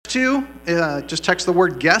to. Just text the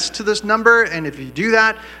word guest to this number, and if you do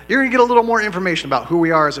that, you're going to get a little more information about who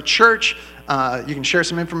we are as a church. You can share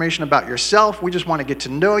some information about yourself. We just want to get to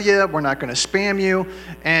know you. We're not going to spam you.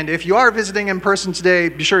 And if you are visiting in person today,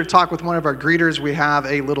 be sure to talk with one of our greeters. We have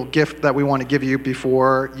a little gift that we want to give you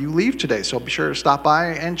before you leave today. So be sure to stop by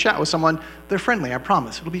and chat with someone. They're friendly, I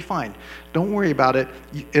promise. It'll be fine. Don't worry about it.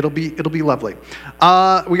 It'll be lovely.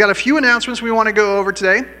 We got a few announcements we want to go over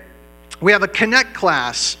today. We have a Connect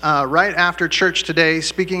class right after church today.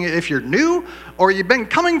 Speaking if you're new or you've been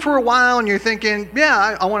coming for a while and you're thinking,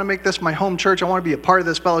 yeah, I want to make this my home church. I want to be a part of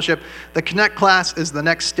this fellowship. The Connect class is the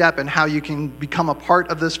next step in how you can become a part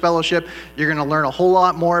of this fellowship. You're going to learn a whole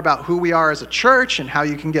lot more about who we are as a church and how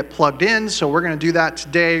you can get plugged in. So we're going to do that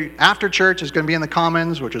today after church. It's going to be in the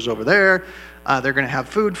Commons, which is over there. They're going to have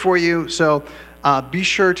food for you. So be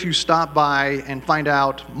sure to stop by and find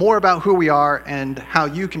out more about who we are and how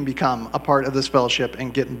you can become a part of this fellowship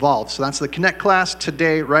and get involved. So that's the Connect class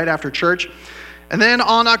today, right after church. And then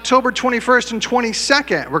on October 21st and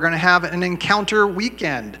 22nd, we're going to have an encounter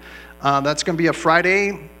weekend. That's going to be a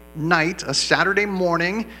Friday night, a Saturday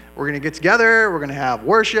morning. We're going to get together. We're going to have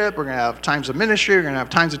worship. We're going to have times of ministry. We're going to have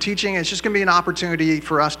times of teaching. It's just going to be an opportunity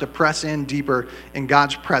for us to press in deeper in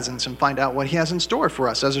God's presence and find out what He has in store for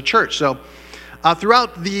us as a church. So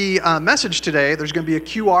throughout the message today, there's going to be a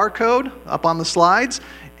QR code up on the slides.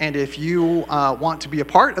 And if you want to be a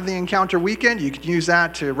part of the Encounter Weekend, you can use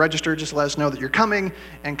that to register. Just let us know that you're coming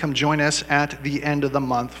and come join us at the end of the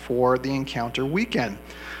month for the Encounter Weekend.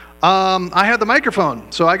 I have the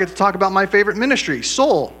microphone, so I get to talk about my favorite ministry,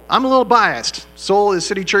 Soul. I'm a little biased. Soul is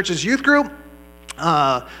City Church's youth group.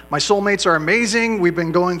 My soulmates are amazing. We've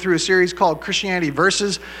been going through a series called Christianity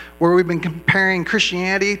Versus, where we've been comparing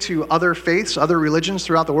Christianity to other faiths, other religions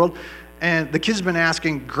throughout the world. And the kids have been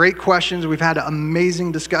asking great questions. We've had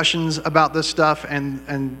amazing discussions about this stuff,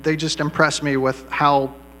 and they just impress me with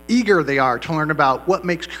how eager they are to learn about what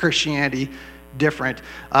makes Christianity different.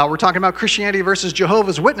 We're talking about Christianity versus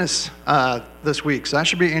Jehovah's Witness this week, so that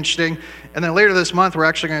should be interesting. And then later this month, we're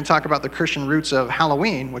actually going to talk about the Christian roots of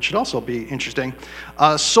Halloween, which should also be interesting.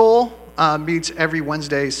 Soul meets every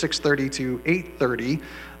Wednesday, 6:30 to 8:30.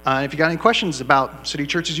 If you got any questions about City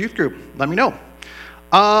Church's youth group, let me know.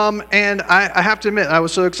 And I have to admit, I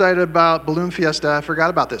was so excited about Balloon Fiesta, I forgot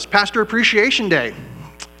about this. Pastor Appreciation Day.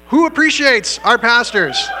 Who appreciates our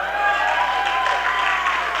pastors?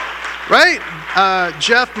 Right?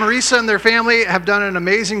 Jeff, Marisa, and their family have done an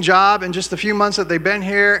amazing job in just a few months that they've been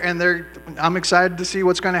here, and I'm excited to see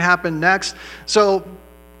what's going to happen next. So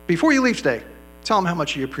before you leave today, tell them how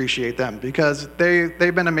much you appreciate them, because they've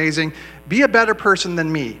been amazing. Be a better person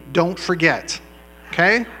than me. Don't forget.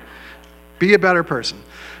 Okay? Be a better person.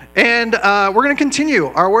 And we're going to continue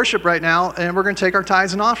our worship right now, and we're going to take our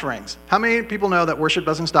tithes and offerings. How many people know that worship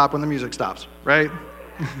doesn't stop when the music stops, right?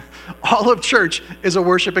 All of church is a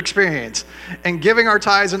worship experience, and giving our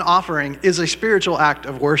tithes and offering is a spiritual act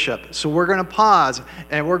of worship. So we're going to pause,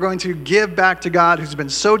 and we're going to give back to God, who's been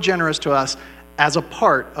so generous to us, as a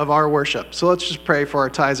part of our worship. So let's just pray for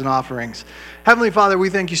our tithes and offerings. Heavenly Father,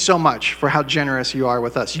 we thank you so much for how generous you are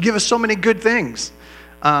with us. You give us so many good things,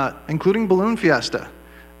 including Balloon Fiesta,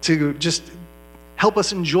 to just help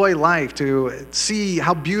us enjoy life, to see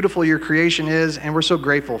how beautiful your creation is, and we're so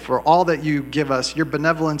grateful for all that you give us. Your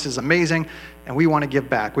benevolence is amazing, and we want to give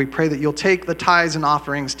back. We pray that you'll take the tithes and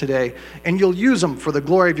offerings today, and you'll use them for the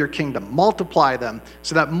glory of your kingdom. Multiply them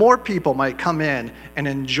so that more people might come in and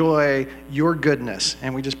enjoy your goodness.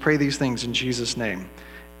 And we just pray these things in Jesus' name.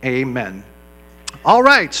 Amen. All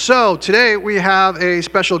right, so today we have a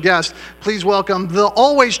special guest. Please welcome the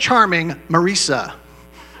always charming Marisa.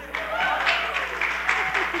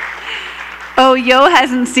 Oh, Yo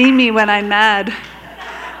hasn't seen me when I'm mad.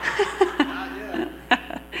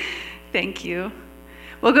 Thank you.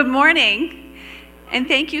 Well, good morning. And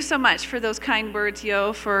thank you so much for those kind words,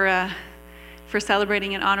 Yo, for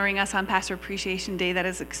celebrating and honoring us on Pastor Appreciation Day. That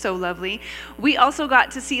is so lovely. We also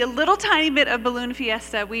got to see a little tiny bit of Balloon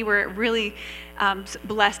Fiesta. We were really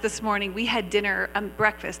blessed this morning. We had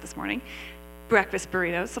breakfast this morning. Breakfast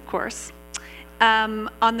burritos, of course.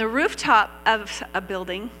 On the rooftop of a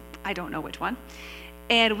building. I don't know which one.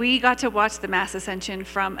 And we got to watch the Mass Ascension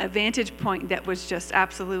from a vantage point that was just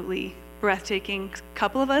absolutely breathtaking. A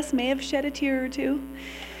couple of us may have shed a tear or two.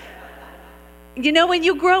 You know, when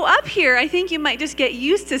you grow up here, I think you might just get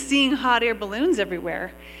used to seeing hot air balloons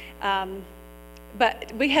everywhere.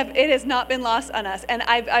 But it has not been lost on us. And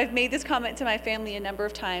I've made this comment to my family a number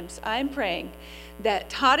of times. I'm praying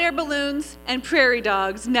that hot air balloons and prairie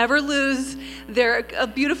dogs never lose their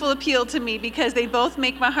beautiful appeal to me, because they both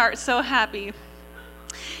make my heart so happy.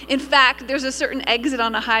 In fact, there's a certain exit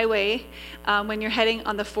on a highway when you're heading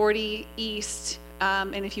on the 40 East,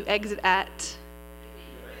 and if you exit at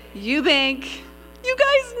Eubank, you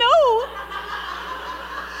guys know.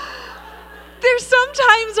 There's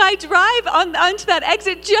sometimes I drive onto that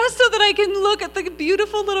exit just so that I can look at the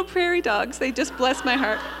beautiful little prairie dogs. They just bless my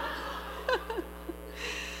heart.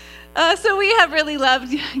 So we have really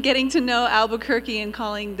loved getting to know Albuquerque and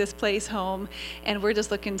calling this place home, and we're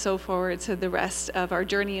just looking so forward to the rest of our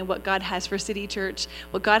journey and what God has for City Church,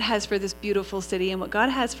 what God has for this beautiful city, and what God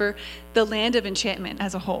has for the land of enchantment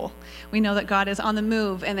as a whole. We know that God is on the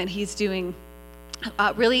move and that he's doing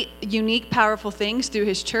really unique, powerful things through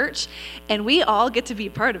his church, and we all get to be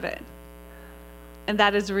part of it. And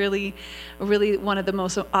that is really, really one of the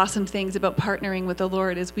most awesome things about partnering with the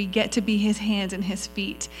Lord is we get to be his hands and his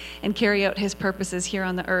feet and carry out his purposes here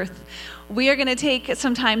on the earth. We are going to take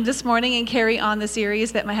some time this morning and carry on the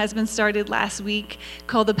series that my husband started last week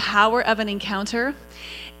called The Power of an Encounter.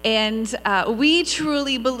 And we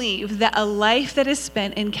truly believe that a life that is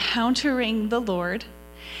spent encountering the Lord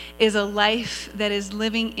is a life that is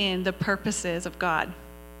living in the purposes of God.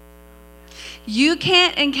 You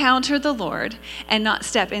can't encounter the Lord and not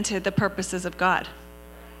step into the purposes of God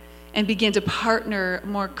and begin to partner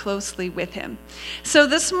more closely with him. So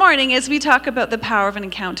this morning, as we talk about the power of an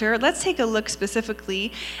encounter, let's take a look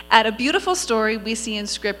specifically at a beautiful story we see in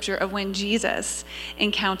Scripture of when Jesus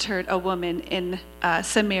encountered a woman in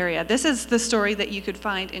Samaria. This is the story that you could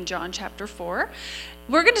find in John chapter 4.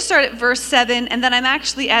 We're going to start at verse 7, and then I'm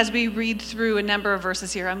actually, as we read through a number of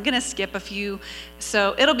verses here, I'm going to skip a few,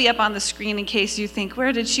 so it'll be up on the screen in case you think,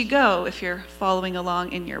 where did she go? If you're following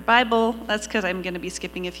along in your Bible, that's because I'm going to be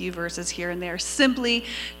skipping a few verses here and there, simply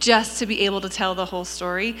just to be able to tell the whole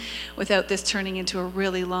story without this turning into a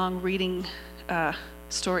really long reading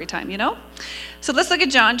story time, you know? So let's look at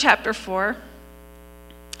John chapter 4.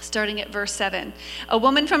 Starting at verse 7. A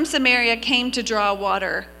woman from Samaria came to draw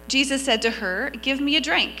water. Jesus said to her, "Give me a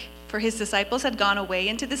drink," for his disciples had gone away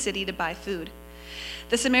into the city to buy food.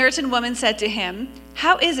 The Samaritan woman said to him,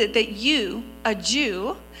 "How is it that you, a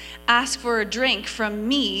Jew, ask for a drink from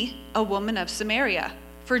me, a woman of Samaria?"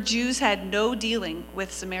 For Jews had no dealing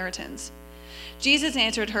with Samaritans. Jesus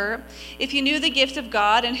answered her, "If you knew the gift of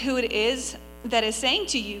God and who it is that is saying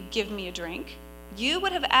to you, 'Give me a drink,' you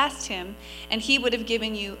would have asked him, and he would have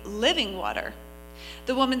given you living water."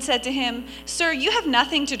 The woman said to him, "Sir, you have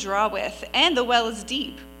nothing to draw with, and the well is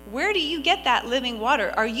deep. Where do you get that living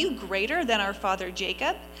water? Are you greater than our father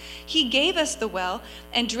Jacob? He gave us the well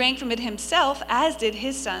and drank from it himself, as did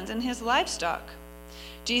his sons and his livestock."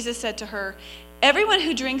 Jesus said to her, "Everyone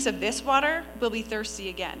who drinks of this water will be thirsty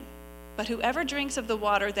again. But whoever drinks of the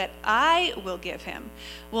water that I will give him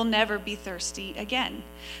will never be thirsty again.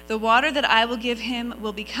 The water that I will give him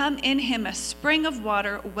will become in him a spring of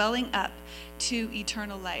water welling up to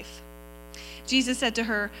eternal life." Jesus said to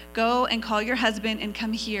her, "Go and call your husband and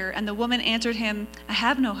come here." And the woman answered him, "I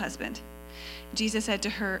have no husband." Jesus said to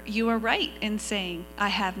her, "You are right in saying, 'I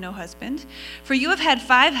have no husband,' for you have had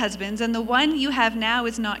 5 husbands, and the one you have now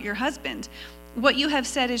is not your husband. What you have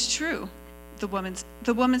said is true."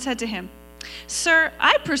 The woman said to him, "Sir,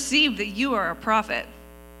 I perceive that you are a prophet.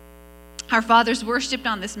 Our fathers worshipped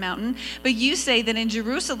on this mountain, but you say that in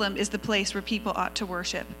Jerusalem is the place where people ought to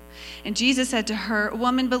worship." And Jesus said to her,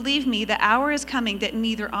 "Woman, believe me, the hour is coming that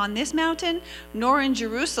neither on this mountain nor in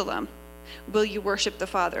Jerusalem will you worship the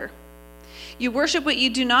Father. You worship what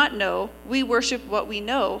you do not know. We worship what we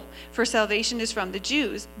know, for salvation is from the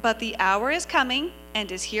Jews. But the hour is coming,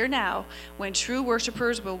 and is here now, when true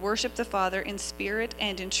worshipers will worship the Father in spirit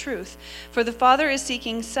and in truth. For the Father is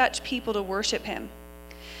seeking such people to worship him.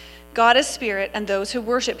 God is spirit, and those who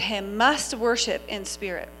worship him must worship in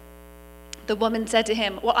spirit." The woman said to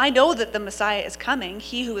him, "Well, I know that the Messiah is coming,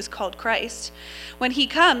 he who is called Christ. When he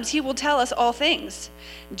comes, he will tell us all things."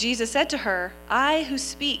 Jesus said to her, "I who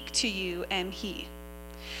speak to you am he."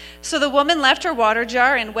 So the woman left her water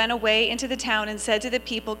jar and went away into the town and said to the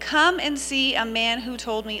people, "Come and see a man who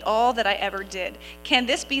told me all that I ever did. Can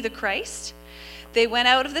this be the Christ?" They went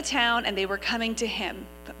out of the town and they were coming to him.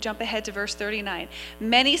 Jump ahead to verse 39.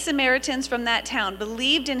 Many Samaritans from that town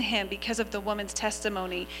believed in him because of the woman's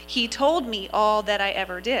testimony. "He told me all that I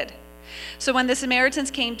ever did." So when the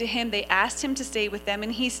Samaritans came to him, they asked him to stay with them,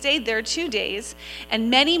 and he stayed there 2 days, and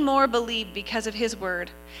many more believed because of his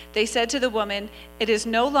word. They said to the woman, "It is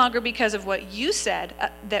no longer because of what you said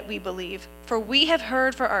that we believe, for we have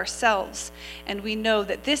heard for ourselves, and we know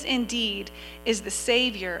that this indeed is the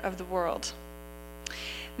Savior of the world."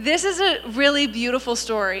 This is a really beautiful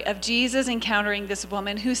story of Jesus encountering this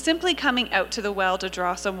woman who's simply coming out to the well to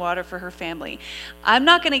draw some water for her family. I'm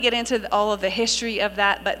not going to get into all of the history of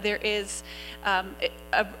that, but there is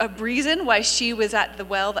a reason why she was at the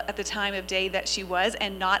well at the time of day that she was,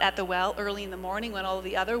 and not at the well early in the morning when all of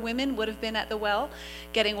the other women would have been at the well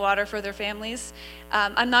getting water for their families.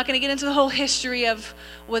 I'm not going to get into the whole history of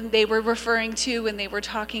when they were referring to when they were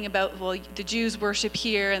talking about, well, the Jews worship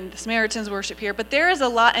here and the Samaritans worship here, but there is a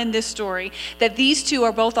lot in this story that these two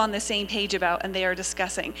are both on the same page about and they are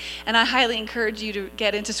discussing. And I highly encourage you to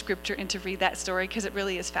get into scripture and to read that story because it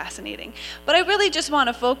really is fascinating. But I really just want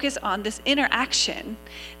to focus on this interaction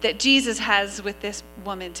that Jesus has with this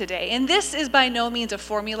woman today. And this is by no means a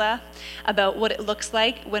formula about what it looks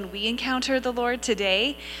like when we encounter the Lord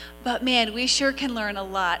today, but man, we sure can learn a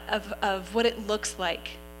lot of what it looks like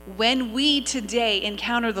when we today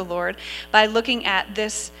encounter the Lord by looking at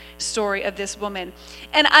this story of this woman.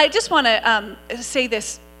 And I just want to say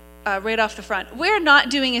this right off the front. We're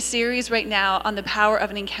not doing a series right now on the power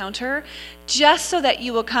of an encounter just so that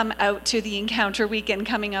you will come out to the encounter weekend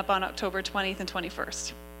coming up on October 20th and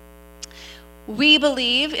 21st. We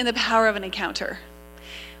believe in the power of an encounter.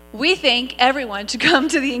 We think everyone should come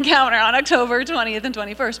to the encounter on October 20th and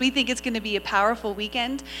 21st. We think it's going to be a powerful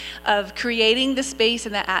weekend of creating the space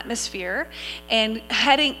and the atmosphere and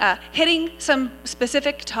hitting some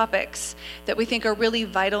specific topics that we think are really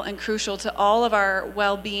vital and crucial to all of our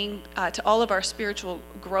well-being, to all of our spiritual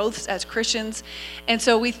growths as Christians. And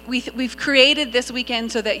so we've created this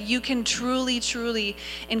weekend so that you can truly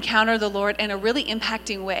encounter the Lord in a really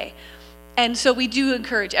impacting way. And so we do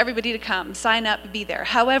encourage everybody to come, sign up, be there.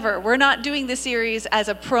 However, we're not doing this series as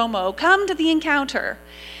a promo. Come to the encounter.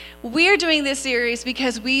 We're doing this series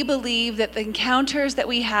because we believe that the encounters that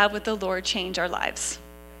we have with the Lord change our lives.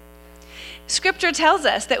 Scripture tells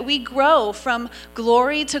us that we grow from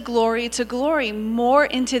glory to glory to glory, more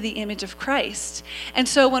into the image of Christ. And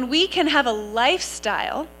so when we can have a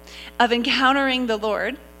lifestyle of encountering the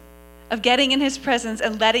Lord, of getting in his presence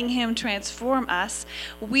and letting him transform us,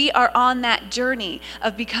 we are on that journey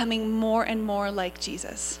of becoming more and more like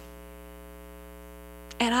Jesus.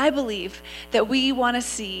 And I believe that we want to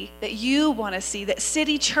see, that you want to see, that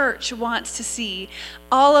City Church wants to see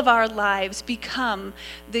all of our lives become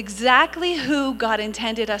exactly who God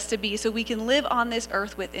intended us to be, so we can live on this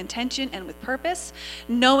earth with intention and with purpose,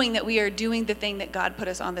 knowing that we are doing the thing that God put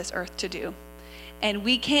us on this earth to do. And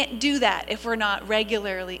we can't do that if we're not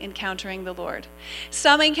regularly encountering the Lord.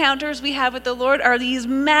 Some encounters we have with the Lord are these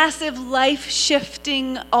massive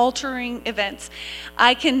life-shifting, altering events.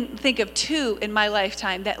 I can think of two in my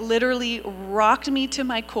lifetime that literally rocked me to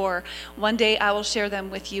my core. One day I will share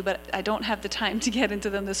them with you, but I don't have the time to get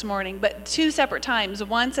into them this morning. But two separate times,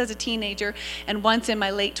 once as a teenager and once in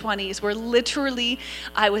my late 20s, where literally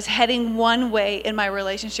I was heading one way in my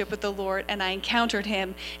relationship with the Lord and I encountered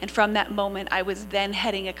him. And from that moment, I was then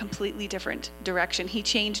heading a completely different direction. He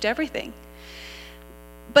changed everything.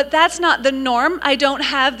 But that's not the norm. I don't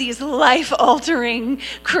have these life-altering,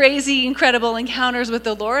 crazy, incredible encounters with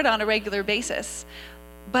the Lord on a regular basis.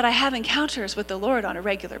 But I have encounters with the Lord on a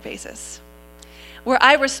regular basis, where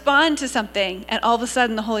I respond to something and all of a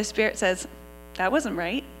sudden the Holy Spirit says, that wasn't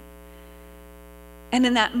right. And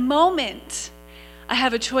in that moment, I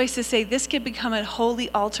have a choice to say, this could become a holy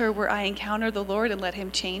altar where I encounter the Lord and let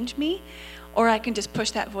him change me, or I can just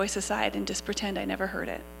push that voice aside and just pretend I never heard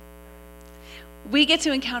it. We get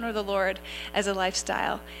to encounter the Lord as a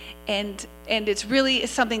lifestyle, and it's really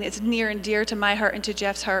something that's near and dear to my heart and to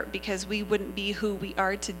Jeff's heart, because we wouldn't be who we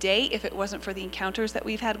are today if it wasn't for the encounters that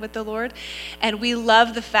we've had with the Lord. And we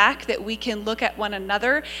love the fact that we can look at one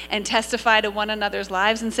another and testify to one another's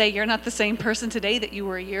lives and say, you're not the same person today that you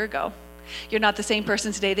were a year ago. You're not the same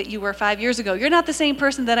person today that you were 5 years ago. You're not the same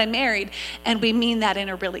person that I married. And we mean that in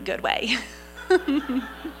a really good way.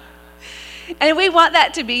 And we want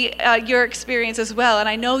that to be your experience as well. And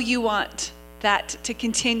I know you want that to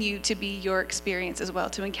continue to be your experience as well,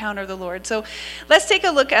 to encounter the Lord. So let's take a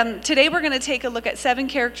look. Today we're going to take a look at 7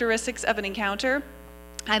 characteristics of an encounter.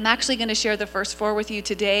 I'm actually going to share the first 4 with you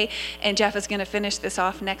today, and Jeff is going to finish this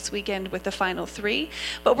off next weekend with the final 3.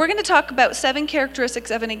 But we're going to talk about 7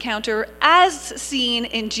 characteristics of an encounter as seen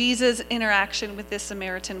in Jesus' interaction with this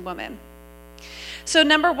Samaritan woman. So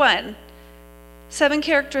number 1, 7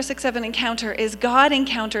 characteristics of an encounter is God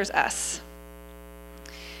encounters us.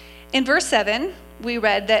 In verse 7, we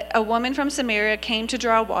read that a woman from Samaria came to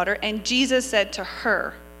draw water, and Jesus said to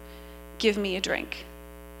her, "Give me a drink."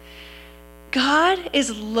 God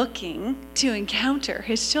is looking to encounter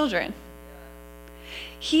his children.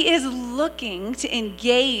 He is looking to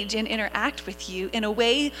engage and interact with you in a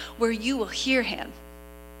way where you will hear him.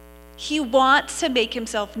 He wants to make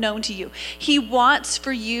himself known to you. He wants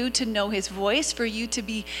for you to know his voice, for you to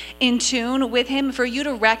be in tune with him, for you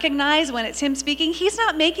to recognize when it's him speaking. He's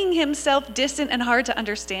not making himself distant and hard to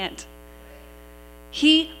understand.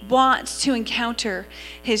 He wants to encounter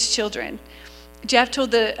his children. Jeff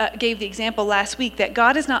gave the example last week that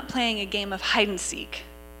God is not playing a game of hide and seek.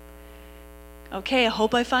 Okay, I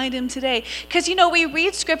hope I find him today. Because, we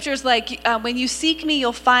read scriptures like, when you seek me,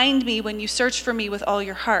 you'll find me when you search for me with all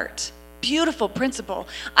your heart. Beautiful principle.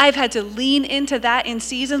 I've had to lean into that in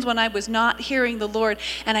seasons when I was not hearing the Lord,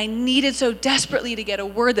 and I needed so desperately to get a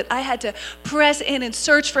word that I had to press in and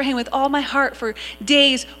search for him with all my heart for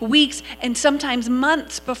days, weeks, and sometimes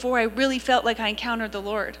months before I really felt like I encountered the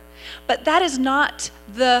Lord. But that is not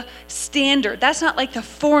the standard. That's not like the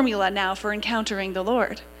formula now for encountering the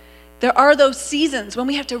Lord. There are those seasons when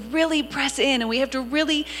we have to really press in and we have to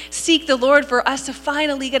really seek the Lord for us to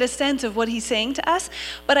finally get a sense of what he's saying to us.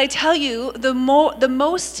 But I tell you, the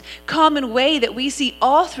most common way that we see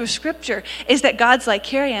all through Scripture is that God's like,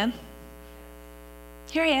 here I am.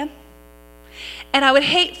 Here I am. And I would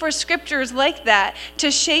hate for scriptures like that to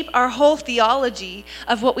shape our whole theology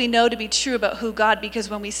of what we know to be true about who God, because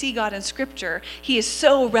when we see God in Scripture, he is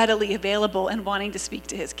so readily available and wanting to speak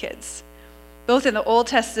to his kids. Both in the Old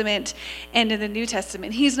Testament and in the New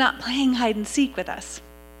Testament. He's not playing hide and seek with us.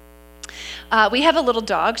 We have a little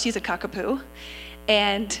dog. She's a cockapoo.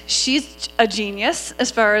 And she's a genius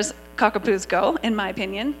as far as cockapoos go, in my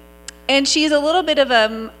opinion. And she's a little bit of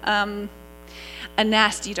a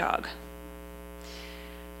nasty dog.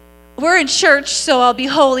 We're in church, so I'll be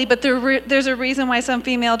holy, but there's a reason why some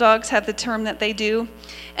female dogs have the term that they do.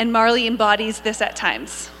 And Marley embodies this at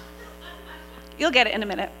times. You'll get it in a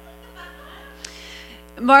minute.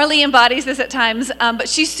 Marley embodies this at times, but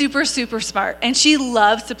she's super, super smart, and she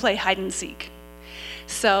loves to play hide and seek.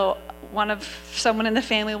 So someone in the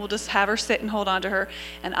family will just have her sit and hold on to her,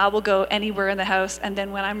 and I will go anywhere in the house, and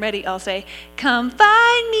then when I'm ready, I'll say, "Come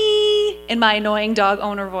find me," in my annoying dog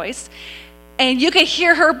owner voice. And you can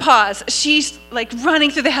hear her pause. She's like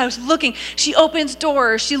running through the house looking. She opens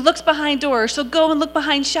doors. She looks behind doors. She'll go and look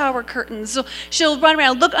behind shower curtains. So she'll run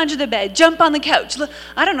around, look under the bed, jump on the couch.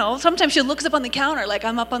 I don't know. Sometimes she looks up on the counter like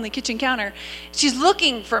I'm up on the kitchen counter. She's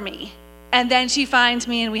looking for me. And then she finds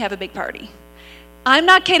me and we have a big party. I'm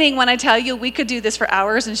not kidding when I tell you we could do this for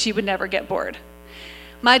hours and she would never get bored.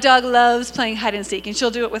 My dog loves playing hide and seek, and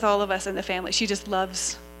she'll do it with all of us in the family. She just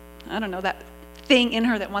loves, I don't know, that thing in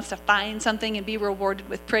her that wants to find something and be rewarded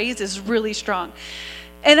with praise is really strong.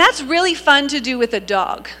 And that's really fun to do with a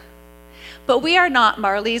dog. But we are not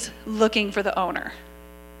Marleys looking for the owner.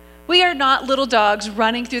 We are not little dogs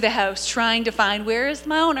running through the house trying to find, where is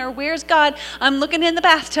my owner? Where's God? I'm looking in the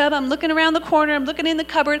bathtub. I'm looking around the corner. I'm looking in the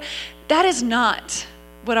cupboard. That is not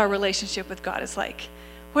what our relationship with God is like.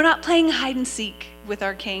 We're not playing hide and seek with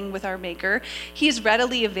our King, with our Maker. He is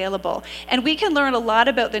readily available. And we can learn a lot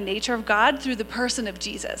about the nature of God through the person of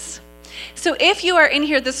Jesus. So if you are in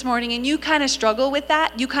here this morning and you kind of struggle with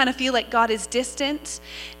that, you kind of feel like God is distant,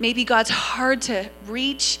 maybe God's hard to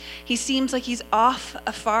reach, he seems like he's off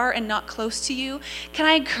afar and not close to you, can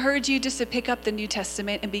I encourage you just to pick up the New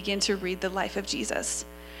Testament and begin to read the life of Jesus?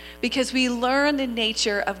 Because we learn the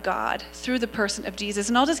nature of God through the person of Jesus.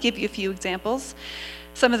 And I'll just give you a few examples.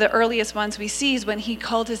 Some of the earliest ones we see is when he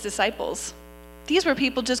called his disciples. These were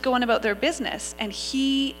people just going about their business, and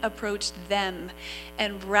he approached them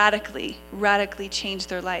and radically changed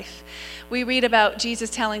their life. We read about Jesus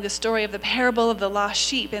telling the story of the parable of the lost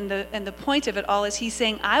sheep, and the point of it all is he's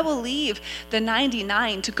saying, I will leave the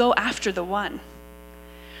 99 to go after the one.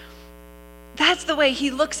 That's the way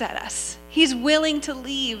he looks at us. He's willing to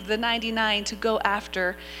leave the 99 to go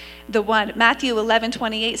after the one. Matthew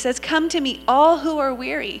 11:28 says, come to me, all who are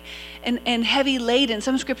weary and heavy laden.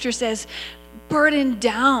 Some scripture says, burdened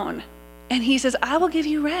down. And he says, I will give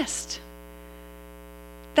you rest.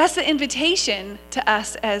 That's the invitation to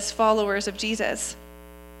us as followers of Jesus.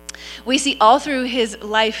 We see all through his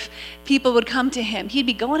life, people would come to him. He'd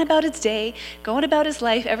be going about his day, going about his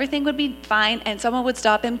life. Everything would be fine. And someone would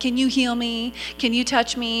stop him. Can you heal me? Can you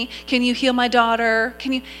touch me? Can you heal my daughter?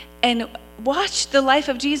 And watch the life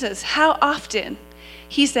of Jesus. How often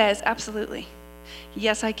he says, absolutely.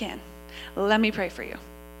 Yes, I can. Let me pray for you.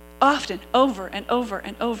 Often, over and over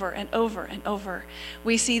and over and over and over,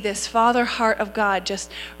 we see this Father heart of God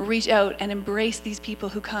just reach out and embrace these people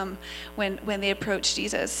who come when they approach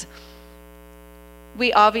Jesus.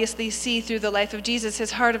 We obviously see through the life of Jesus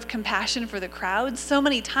his heart of compassion for the crowds so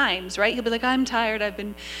many times, right? He'll be like, I'm tired. I've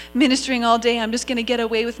been ministering all day. I'm just going to get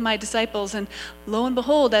away with my disciples. And lo and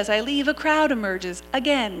behold, as I leave, a crowd emerges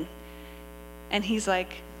again. And he's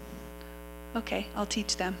like, okay, I'll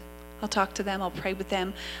teach them. I'll talk to them. I'll pray with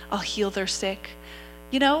them. I'll heal their sick.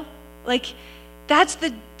 You know, like that's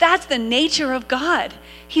the nature of God.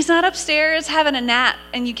 He's not upstairs having a nap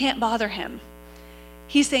and you can't bother him.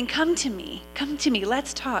 He's saying, come to me,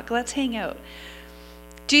 let's talk, let's hang out.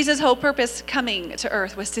 Jesus' whole purpose coming to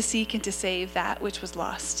earth was to seek and to save that which was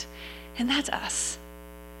lost. And that's us.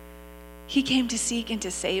 He came to seek and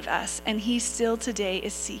to save us, and he still today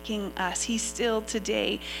is seeking us. He still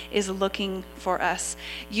today is looking for us.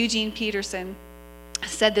 Eugene Peterson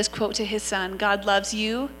said this quote to his son, God loves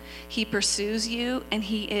you, he pursues you, and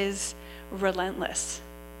he is relentless.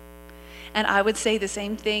 And I would say the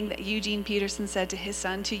same thing that Eugene Peterson said to his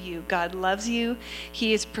son, to you. God loves you,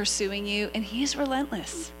 he is pursuing you, and he is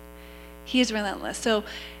relentless. He is relentless.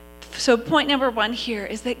 So point number one here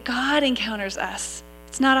is that God encounters us.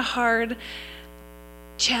 It's not a hard,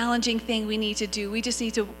 challenging thing we need to do. We just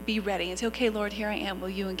need to be ready and say, okay, Lord, here I am. Will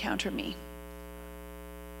you encounter me?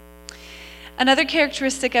 Another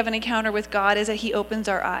characteristic of an encounter with God is that he opens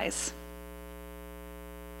our eyes.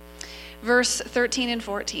 Verse 13 and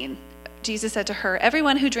 14. Jesus said to her,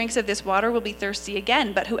 everyone who drinks of this water will be thirsty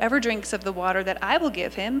again, but whoever drinks of the water that I will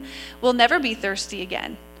give him will never be thirsty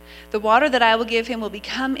again. The water that I will give him will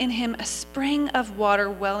become in him a spring of water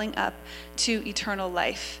welling up to eternal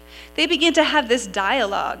life. They begin to have this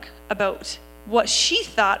dialogue about what she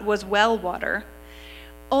thought was well water,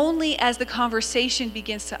 only as the conversation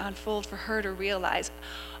begins to unfold for her to realize,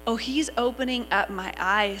 oh, he's opening up my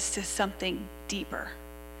eyes to something deeper.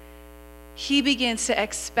 He begins to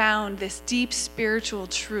expound this deep spiritual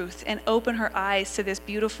truth and open her eyes to this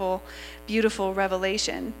beautiful, beautiful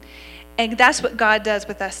revelation. And that's what God does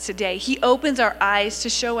with us today. He opens our eyes to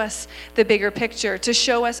show us the bigger picture, to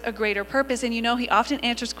show us a greater purpose. And you know, he often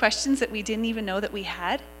answers questions that we didn't even know that we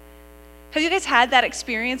had. Have you guys had that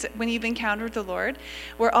experience when you've encountered the Lord,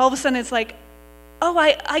 where all of a sudden it's like, oh,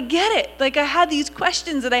 I get it. Like I had these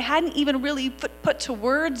questions that I hadn't even really put to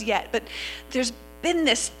words yet, but there's been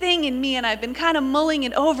this thing in me and I've been kind of mulling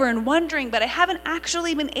it over and wondering, but I haven't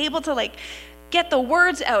actually been able to like get the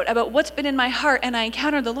words out about what's been in my heart, and I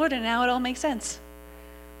encountered the Lord and now it all makes sense.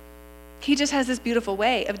 He just has this beautiful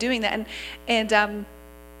way of doing that. And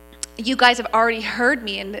you guys have already heard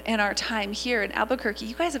me in our time here in Albuquerque,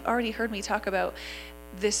 you guys have already heard me talk about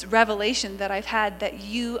this revelation that I've had that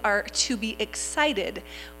you are to be excited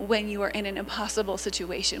when you are in an impossible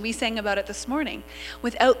situation. We sang about it this morning.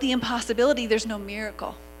 Without the impossibility, there's no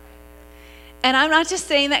miracle. And I'm not just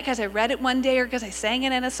saying that because I read it one day or because I sang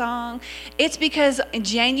it in a song. It's because in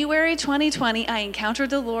January 2020, I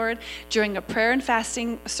encountered the Lord during a prayer and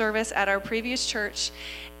fasting service at our previous church,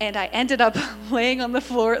 and I ended up laying on the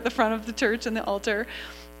floor at the front of the church in the altar.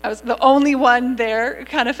 I was the only one there. It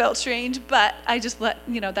kind of felt strange, but I just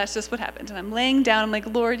that's just what happened. And I'm laying down. I'm like,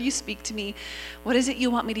 Lord, you speak to me. What is it you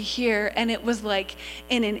want me to hear? And it was like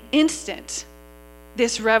in an instant,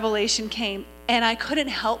 this revelation came, and I couldn't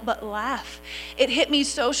help but laugh. It hit me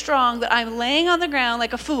so strong that I'm laying on the ground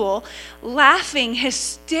like a fool, laughing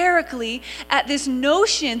hysterically at this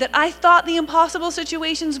notion that I thought the impossible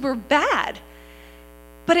situations were bad.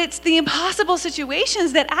 But it's the impossible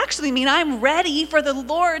situations that actually mean I'm ready for the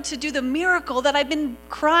Lord to do the miracle that I've been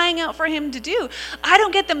crying out for him to do. I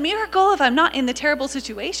don't get the miracle if I'm not in the terrible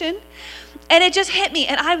situation. And it just hit me,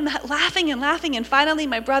 and I'm laughing, and finally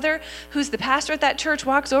my brother, who's the pastor at that church,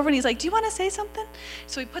 walks over and he's like, do you want to say something?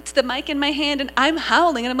 So he puts the mic in my hand, and I'm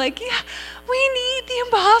howling, and I'm like, yeah, we need the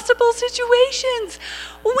impossible situations.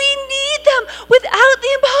 We need them. Without the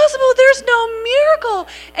impossible, there's no miracle.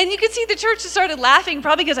 And you could see the church started laughing,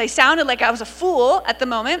 probably because I sounded like I was a fool at the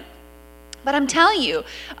moment. But I'm telling you,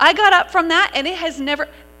 I got up from that, and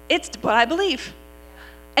it's what I believe.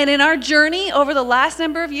 And in our journey over the last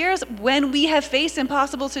number of years, when we have faced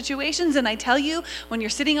impossible situations, and I tell you, when you're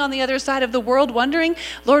sitting on the other side of the world wondering,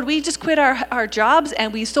 Lord, we just quit our jobs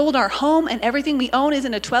and we sold our home and everything we own is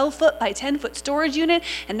in a 12-foot by 10-foot storage unit,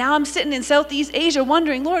 and now I'm sitting in Southeast Asia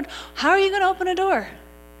wondering, Lord, how are you going to open a door?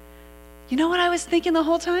 You know what I was thinking the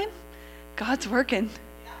whole time? God's working.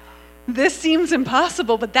 This seems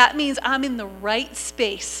impossible, but that means I'm in the right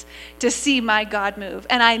space to see my God move.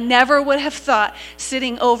 And I never would have thought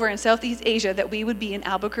sitting over in Southeast Asia that we would be in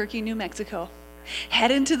Albuquerque, New Mexico,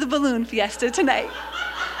 heading to the balloon fiesta tonight.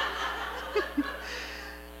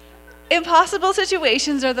 Impossible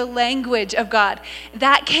situations are the language of God.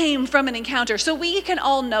 That came from an encounter. So we can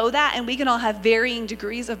all know that, and we can all have varying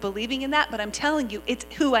degrees of believing in that, but I'm telling you, it's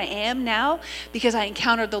who I am now because I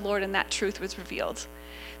encountered the Lord and that truth was revealed.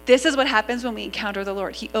 This is what happens when we encounter the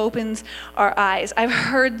Lord. He opens our eyes. I've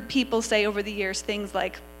heard people say over the years things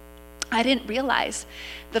like, I didn't realize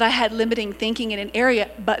that I had limiting thinking in an area,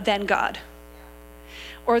 but then God.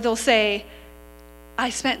 Or they'll say, I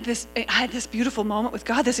had this beautiful moment with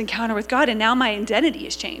God, this encounter with God, and now my identity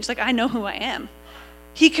has changed. Like, I know who I am.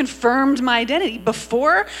 He confirmed my identity.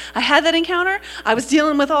 Before I had that encounter, I was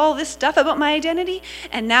dealing with all this stuff about my identity,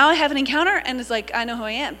 and now I have an encounter, and it's like, I know who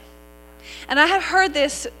I am. And I have heard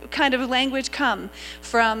this kind of language come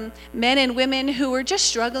from men and women who are just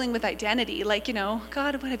struggling with identity. Like,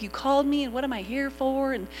 God, what have you called me, and what am I here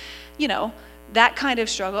for? And, that kind of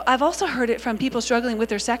struggle. I've also heard it from people struggling with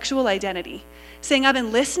their sexual identity, saying, I've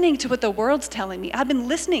been listening to what the world's telling me. I've been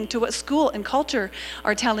listening to what school and culture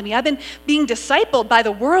are telling me. I've been being discipled by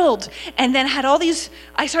the world, and then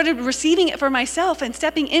I started receiving it for myself and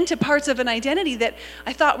stepping into parts of an identity that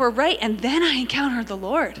I thought were right, and then I encountered the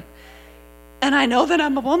Lord. And I know that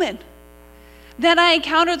I'm a woman. Then I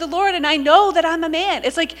encounter the Lord, and I know that I'm a man.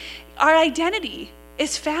 It's like our identity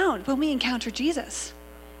is found when we encounter Jesus.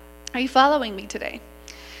 Are you following me today?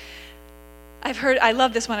 I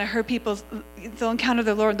love this when I heard people, they'll encounter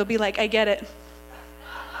the Lord, they'll be like, I get it.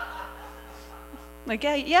 Like,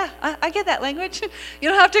 yeah, I get that language. You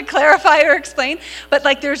don't have to clarify or explain, but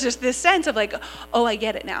like there's just this sense of like, oh, I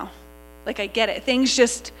get it now. Like, I get it. Things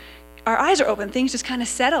just, our eyes are open, things just kind of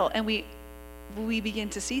settle, and we begin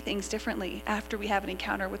to see things differently after we have an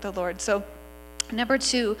encounter with the Lord. So number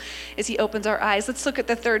 2 is he opens our eyes. Let's look at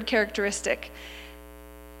the third characteristic.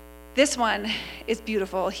 This one is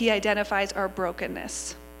beautiful. He identifies our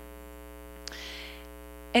brokenness.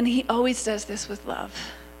 And he always does this with love.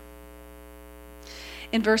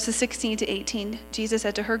 In verses 16 to 18, Jesus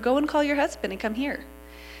said to her, go and call your husband and come here.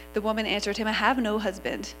 The woman answered him, I have no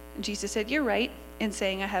husband. And Jesus said, you're right in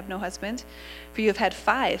saying I have no husband, for you have had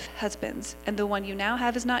 5 husbands, and the one you now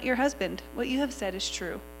have is not your husband. What you have said is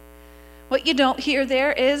true. What you don't hear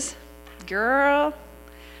there is, girl,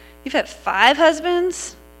 you've had 5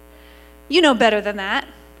 husbands? You know better than that.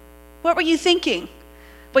 What were you thinking?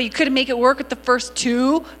 Well, you couldn't make it work with the first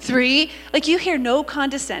 2, 3. Like, you hear no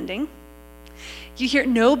condescending. You hear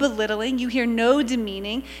no belittling. You hear no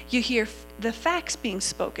demeaning. You hear the facts being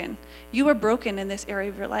spoken. You are broken in this area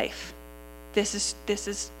of your life. This is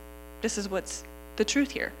what's the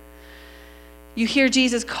truth here. You hear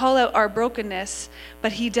Jesus call out our brokenness,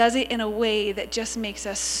 but he does it in a way that just makes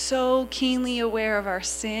us so keenly aware of our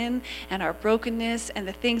sin and our brokenness and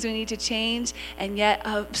the things we need to change, and yet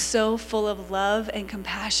so full of love and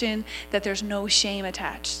compassion that there's no shame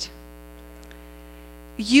attached.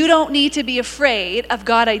 You don't need to be afraid of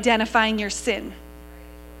God identifying your sin.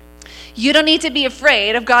 You don't need to be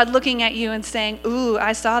afraid of God looking at you and saying, ooh,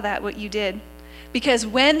 I saw that, what you did. Because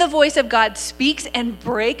when the voice of God speaks and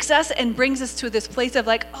breaks us and brings us to this place of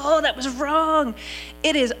like, oh, that was wrong,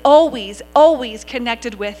 it is always, always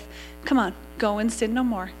connected with, come on, go and sin no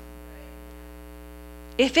more.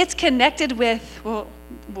 If it's connected with, well,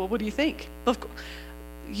 what do you think?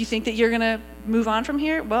 You think that you're going to move on from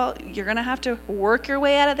here? Well, you're going to have to work your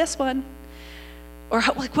way out of this one. Or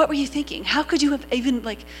what were you thinking? How could you have even,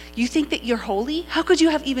 you think that you're holy? How could you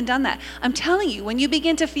have even done that? I'm telling you, when you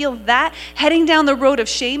begin to feel that heading down the road of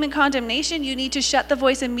shame and condemnation, you need to shut the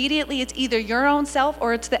voice immediately. It's either your own self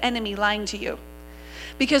or it's the enemy lying to you.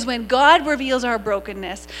 Because when God reveals our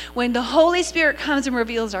brokenness, when the Holy Spirit comes and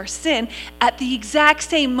reveals our sin, at the exact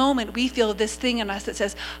same moment, we feel this thing in us that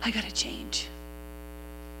says, I got to change.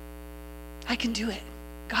 I can do it.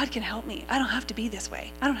 God can help me. I don't have to be this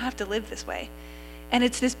way. I don't have to live this way. And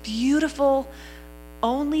it's this beautiful,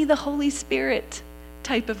 only the Holy Spirit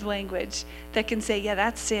type of language that can say, yeah,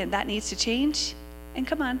 that's sin. That needs to change. And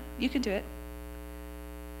come on, you can do it.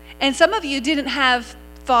 And some of you didn't have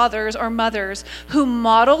fathers or mothers who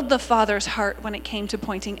modeled the Father's heart when it came to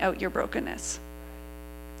pointing out your brokenness.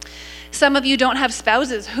 Some of you don't have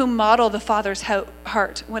spouses who model the Father's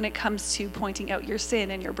heart when it comes to pointing out your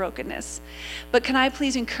sin and your brokenness. But can I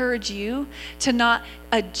please encourage you to not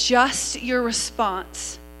adjust your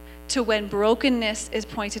response to when brokenness is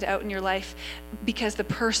pointed out in your life because the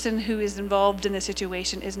person who is involved in the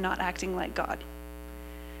situation is not acting like God.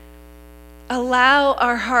 Allow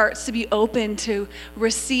our hearts to be open to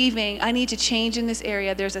receiving, I need to change in this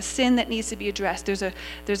area. There's a sin that needs to be addressed. There's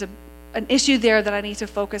an issue there that I need to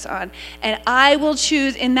focus on. And I will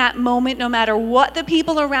choose in that moment, no matter what the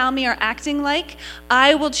people around me are acting like,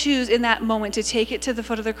 I will choose in that moment to take it to the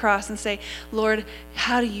foot of the cross and say, Lord,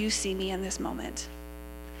 how do you see me in this moment?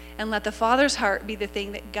 And let the Father's heart be the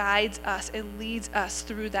thing that guides us and leads us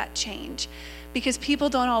through that change. Because people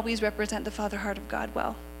don't always represent the Father heart of God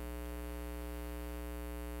well.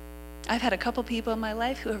 I've had a couple people in my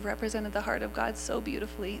life who have represented the heart of God so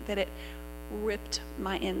beautifully that it ripped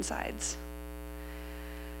my insides.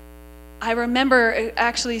 I remember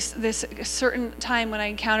actually this certain time when I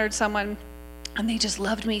encountered someone And they just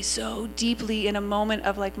loved me so deeply in a moment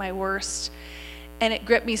of like my worst. And it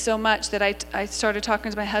gripped me so much that I started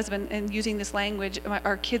talking to my husband and using this language,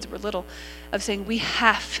 our kids were little, of saying we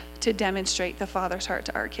have to demonstrate the Father's heart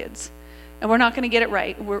to our kids. And we're not going to get it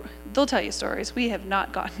right. They'll tell you stories. We have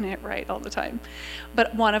not gotten it right all the time.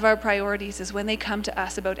 But one of our priorities is when they come to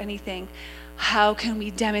us about anything, how can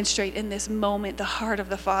we demonstrate in this moment the heart of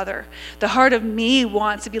the Father? The heart of me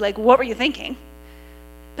wants to be like, what were you thinking?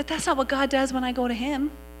 But that's not what God does when I go to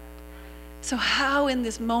him. So how in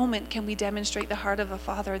this moment can we demonstrate the heart of a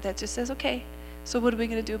Father that just says, okay, so what are we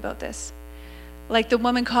going to do about this? Like the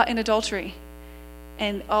woman caught in adultery,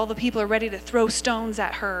 and all the people are ready to throw stones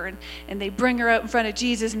at her, and they bring her out in front of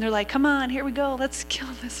Jesus, and they're like, come on, here we go, let's kill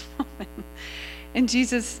this woman. And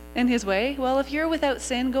Jesus, in his way, well, if you're without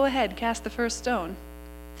sin, go ahead, cast the first stone.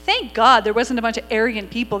 Thank God there wasn't a bunch of arrogant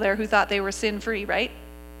people there who thought they were sin-free, right?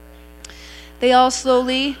 They all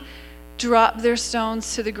slowly drop their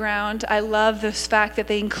stones to the ground. I love this fact that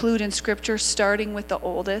they include in Scripture starting with the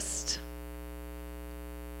oldest.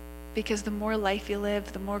 Because the more life you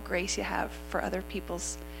live, the more grace you have for other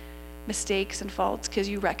people's mistakes and faults, because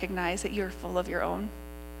you recognize that you're full of your own.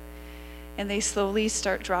 And they slowly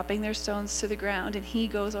start dropping their stones to the ground, and he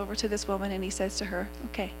goes over to this woman and he says to her,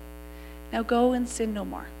 okay, now go and sin no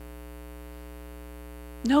more.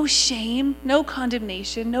 No shame, no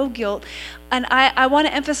condemnation, no guilt. And I want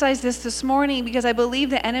to emphasize this morning because I believe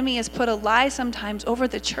the enemy has put a lie sometimes over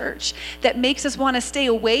the church that makes us want to stay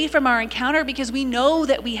away from our encounter because we know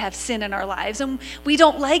that we have sin in our lives and we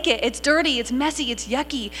don't like it. It's dirty, it's messy, it's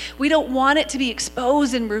yucky. We don't want it to be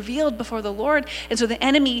exposed and revealed before the Lord. And so the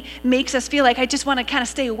enemy makes us feel like I just want to kind of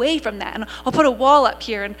stay away from that. And I'll put a wall up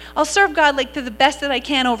here and I'll serve God like to the best that I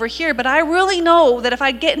can over here. But I really know that if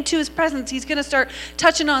I get into his presence, he's going to start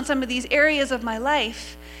touching on some of these areas of my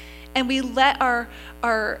life. And we let our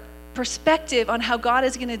perspective on how God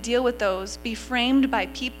is going to deal with those be framed by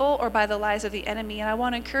people or by the lies of the enemy. And I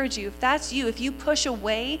want to encourage you, if that's you, if you push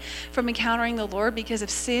away from encountering the Lord because of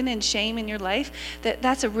sin and shame in your life,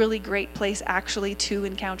 that's a really great place actually to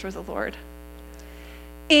encounter the Lord.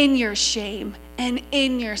 In your shame and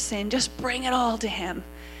in your sin, just bring it all to him.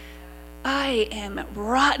 I am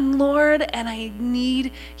rotten, Lord, and I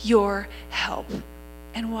need your help.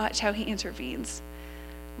 And watch how he intervenes.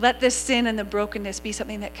 Let this sin and the brokenness be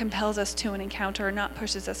something that compels us to an encounter, not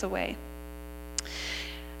pushes us away.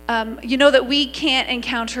 You know that we can't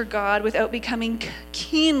encounter God without becoming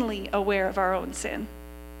keenly aware of our own sin.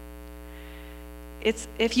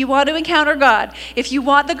 If you want to encounter God, if you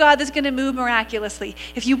want the God that's going to move miraculously,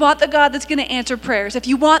 if you want the God that's going to answer prayers, if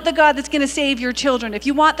you want the God that's going to save your children, if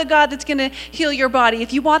you want the God that's going to heal your body,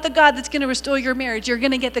 if you want the God that's going to restore your marriage, you're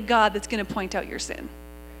going to get the God that's going to point out your sin.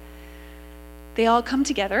 They all come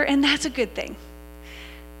together, and that's a good thing.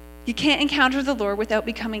 You can't encounter the Lord without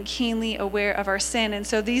becoming keenly aware of our sin. And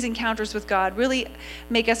so these encounters with God really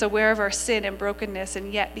make us aware of our sin and brokenness,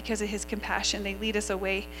 and yet because of his compassion, they lead us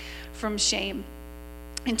away from shame.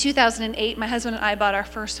 In 2008, my husband and I bought our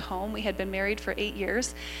first home. We had been married for 8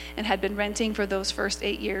 years and had been renting for those first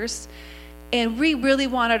 8 years. And we really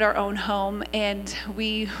wanted our own home, and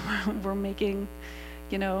we were making,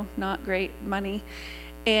 not great money.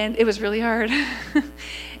 And it was really hard.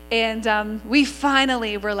 And we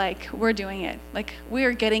finally were like, we're doing it. Like,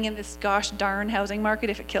 we're getting in this gosh darn housing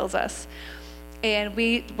market if it kills us. And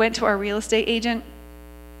we went to our real estate agent,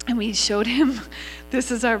 and we showed him,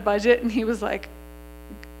 this is our budget. And he was like,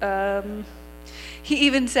 he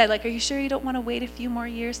even said, like, are you sure you don't want to wait a few more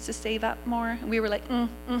years to save up more? And we were like,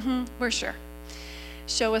 we're sure.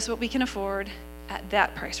 Show us what we can afford at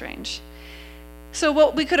that price range. So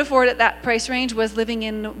what we could afford at that price range was living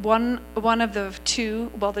in one of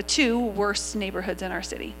the two worst neighborhoods in our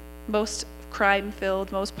city. Most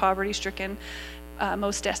crime-filled, most poverty-stricken,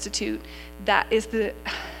 most destitute. That is the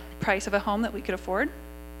price of a home that we could afford.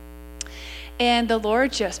 And the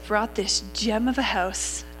Lord just brought this gem of a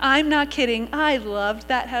house. I'm not kidding. I loved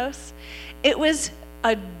that house. It was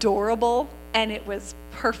adorable, and it was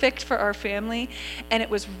perfect for our family, and it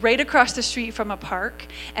was right across the street from a park,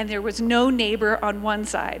 and there was no neighbor on one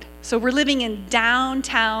side. So we're living in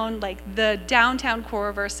downtown, like the downtown core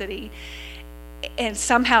of our city, and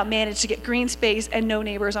somehow managed to get green space and no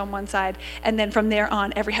neighbors on one side. And then from there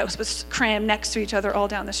on, every house was crammed next to each other all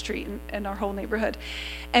down the street in our whole neighborhood.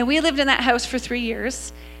 And we lived in that house for 3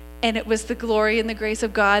 years, and it was the glory and the grace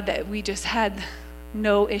of God that we just had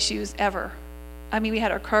no issues ever. I mean, we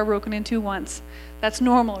had our car broken into once. That's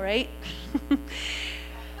normal, right?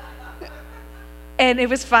 And it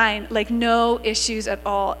was fine, like no issues at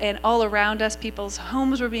all. And all around us, people's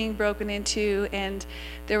homes were being broken into, and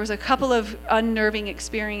there was a couple of unnerving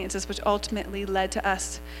experiences which ultimately led to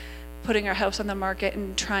us putting our house on the market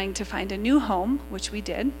and trying to find a new home, which we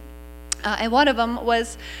did. And one of them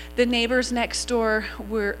was the neighbors next door,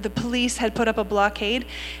 where the police had put up a blockade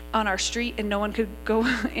on our street and no one could go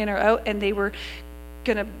in or out, and they were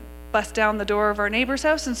gonna bust down the door of our neighbor's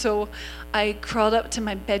house. And so I crawled up to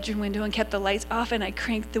my bedroom window and kept the lights off, and I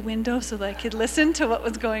cranked the window so that I could listen to what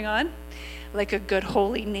was going on, like a good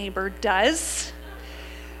holy neighbor does.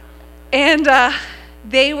 And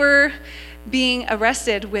they were being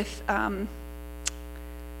arrested with not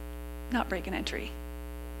break and entry,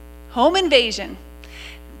 home invasion.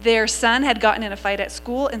 Their son had gotten in a fight at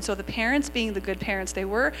school, and so the parents, being the good parents they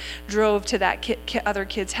were, drove to that other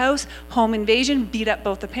kid's house, home invasion, beat up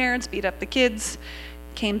both the parents, beat up the kids,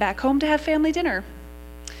 came back home to have family dinner.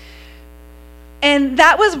 And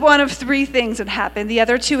that was one of 3 things that happened. The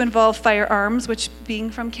other 2 involved firearms, which being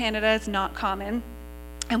from Canada is not common.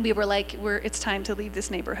 And we were like, it's time to leave this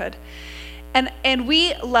neighborhood. And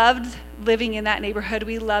we loved living in that neighborhood.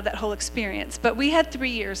 We loved that whole experience. But we had 3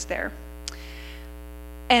 years there.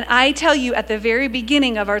 And I tell you, at the very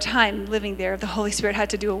beginning of our time living there, the Holy Spirit had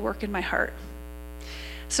to do a work in my heart.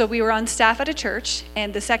 So we were on staff at a church,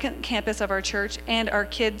 and the second campus of our church and our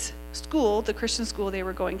kids' school, the Christian school they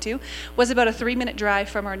were going to, was about a 3-minute drive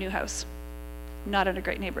from our new house. Not in a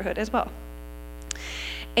great neighborhood as well.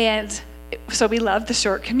 And so we loved the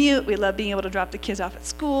short commute. We loved being able to drop the kids off at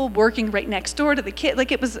school, working right next door to the kid.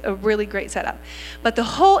 Like, it was a really great setup. But the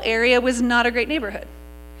whole area was not a great neighborhood.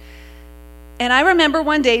 And I remember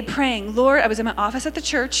one day praying, Lord, I was in my office at the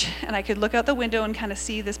church, and I could look out the window and kind of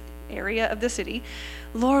see this area of the city.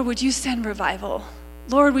 Lord, would you send revival?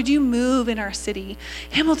 Lord, would you move in our city?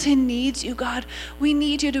 Hamilton needs you, God. We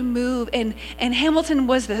need you to move. And Hamilton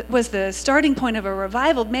was the starting point of a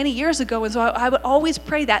revival many years ago. And so I would always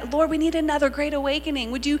pray that, Lord, we need another great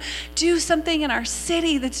awakening. Would you do something in our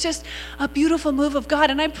city that's just a beautiful move of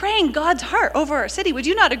God? And I'm praying God's heart over our city. Would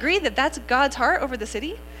you not agree that that's God's heart over the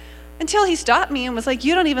city? Until he stopped me and was like,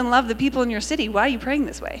 you don't even love the people in your city. Why are you praying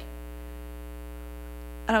this way?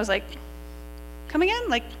 And I was like, come again?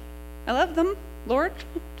 Like, I love them, Lord.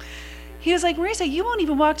 He was like, Marisa, you won't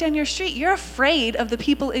even walk down your street. You're afraid of the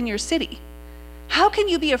people in your city. How can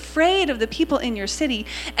you be afraid of the people in your city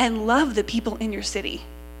and love the people in your city?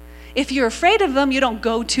 If you're afraid of them, you don't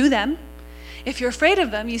go to them. If you're afraid of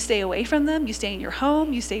them, you stay away from them. You stay in your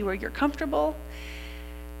home. You stay where you're comfortable.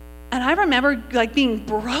 And I remember like being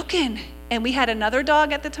broken. And we had another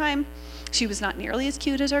dog at the time. She was not nearly as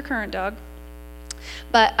cute as our current dog,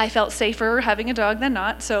 but I felt safer having a dog than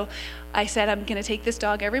not. So I said, I'm going to take this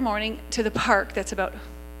dog every morning to the park that's about,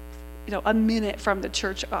 a minute from the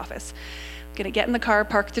church office. I'm going to get in the car,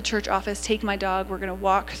 park at the church office, take my dog. We're going to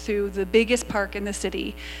walk through the biggest park in the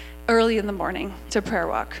city early in the morning to prayer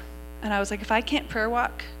walk. And I was like, if I can't prayer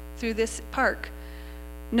walk through this park,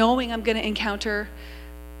 knowing I'm going to encounter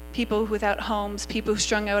people without homes, people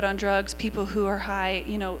strung out on drugs, people who are high,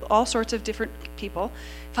 all sorts of different people.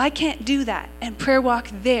 If I can't do that and prayer walk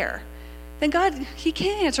there, then God, he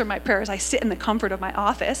can't answer my prayers. I sit in the comfort of my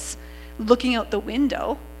office, looking out the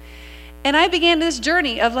window. And I began this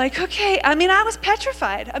journey of like, okay, I was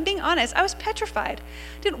petrified. I'm being honest. I was petrified.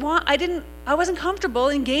 I wasn't comfortable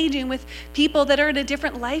engaging with people that are in a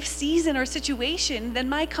different life season or situation than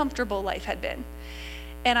my comfortable life had been.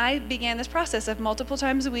 And I began this process of multiple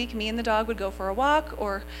times a week, me and the dog would go for a walk,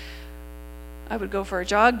 or I would go for a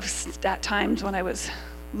jog at times when I was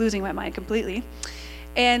losing my mind completely.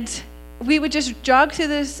 And we would just jog through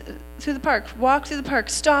the park, walk through the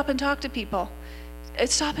park, stop and talk to people.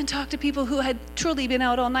 Stop and talk to people who had truly been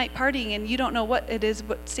out all night partying, and you don't know what it is,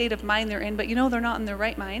 what state of mind they're in, but they're not in their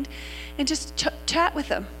right mind. And just chat with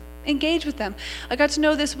them. Engage with them. I got to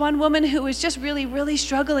know this one woman who was just really, really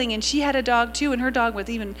struggling, and she had a dog too, and her dog was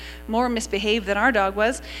even more misbehaved than our dog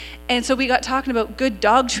was. And so we got talking about good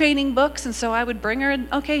dog training books, and so I would bring her,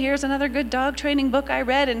 okay, here's another good dog training book I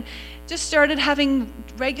read, and just started having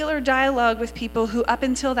regular dialogue with people who up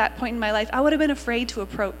until that point in my life, I would have been afraid to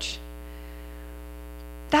approach.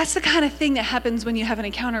 That's the kind of thing that happens when you have an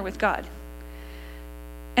encounter with God.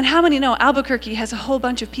 And how many know Albuquerque has a whole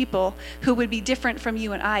bunch of people who would be different from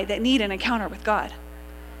you and I that need an encounter with God?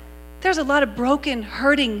 There's a lot of broken,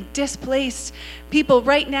 hurting, displaced people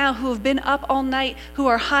right now who have been up all night, who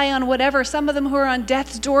are high on whatever, some of them who are on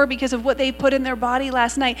death's door because of what they put in their body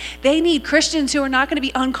last night. They need Christians who are not going to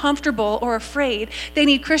be uncomfortable or afraid. They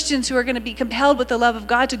need Christians who are going to be compelled with the love of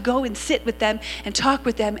God to go and sit with them and talk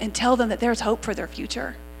with them and tell them that there's hope for their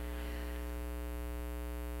future.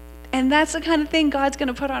 And that's the kind of thing God's going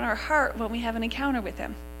to put on our heart when we have an encounter with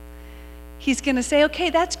him. He's going to say, okay,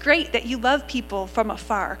 that's great that you love people from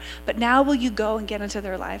afar, but now will you go and get into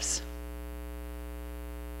their lives?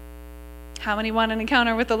 How many want an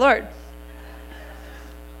encounter with the Lord?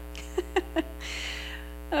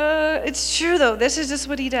 It's true, though. This is just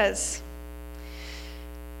what he does.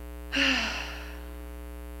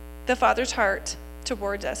 The Father's heart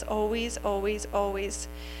towards us always, always, always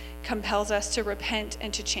compels us to repent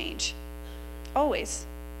and to change. Always.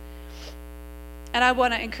 And I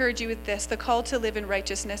want to encourage you with this. The call to live in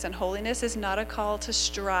righteousness and holiness is not a call to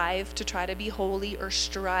strive to try to be holy or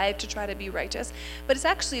strive to try to be righteous, but it's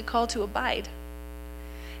actually a call to abide.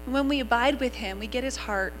 And when we abide with him, we get his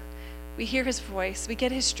heart, we hear his voice, we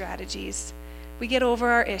get his strategies, we get over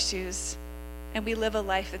our issues, and we live a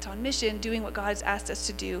life that's on mission, doing what God's asked us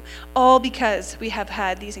to do, all because we have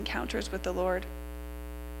had these encounters with the Lord.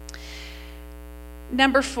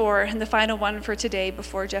 Number 4, and the final one for today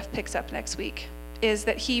before Jeff picks up next week, is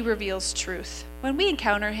that he reveals truth. When we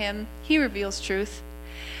encounter him, he reveals truth.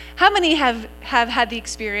 How many have had the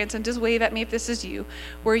experience, and just wave at me if this is you,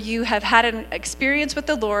 where you have had an experience with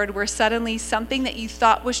the Lord where suddenly something that you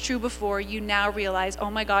thought was true before, you now realize,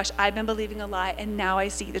 oh my gosh, I've been believing a lie and now I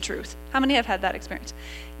see the truth. How many have had that experience?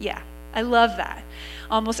 Yeah, I love that.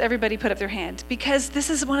 Almost everybody put up their hand, because this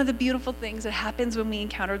is one of the beautiful things that happens when we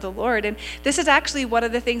encounter the Lord. And this is actually one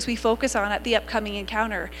of the things we focus on at the upcoming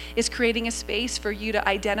encounter, is creating a space for you to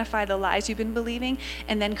identify the lies you've been believing,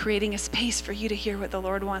 and then creating a space for you to hear what the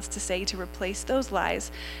Lord wants to say to replace those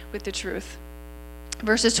lies with the truth.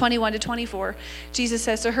 Verses 21 to 24, Jesus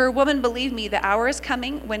says to her, "Woman, believe me, the hour is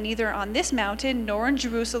coming when neither on this mountain nor in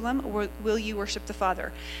Jerusalem will you worship the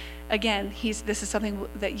Father." Again, this is something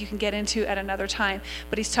that you can get into at another time,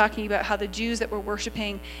 but he's talking about how the Jews that were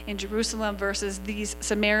worshiping in Jerusalem versus these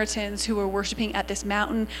Samaritans who were worshiping at this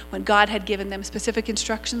mountain, when God had given them specific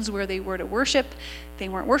instructions where they were to worship, they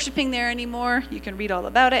weren't worshiping there anymore. You can read all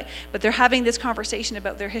about it, but they're having this conversation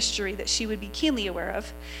about their history that she would be keenly aware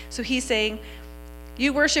of. So he's saying,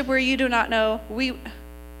 you worship where you do not know.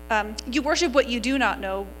 You worship what you do not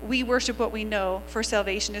know. We worship what we know, for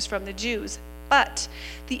salvation is from the Jews. But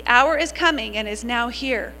the hour is coming and is now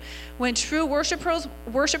here when true worshipers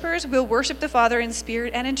will worship the Father in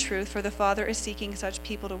spirit and in truth, for the Father is seeking such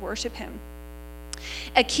people to worship him.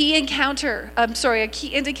 A key indicator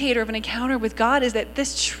of an encounter with God is that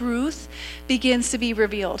this truth begins to be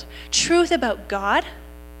revealed. Truth about God,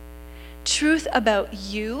 truth about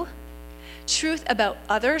you, truth about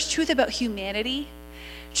others, truth about humanity,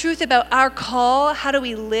 truth about our call. How do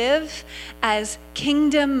we live as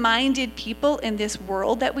kingdom-minded people in this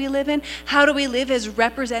world that we live in? How do we live as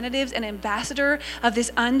representatives and ambassador of this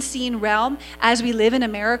unseen realm as we live in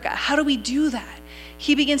America? How do we do that?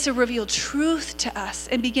 He begins to reveal truth to us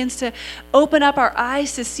and begins to open up our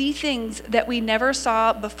eyes to see things that we never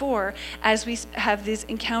saw before as we have these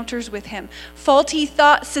encounters with him. Faulty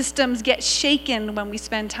thought systems get shaken when we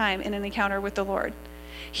spend time in an encounter with the Lord.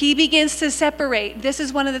 He begins to separate. This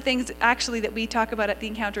is one of the things actually that we talk about at the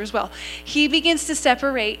encounter as well. He begins to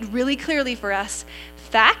separate really clearly for us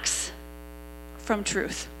facts from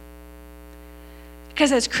truth.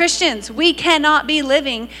 Because as Christians, we cannot be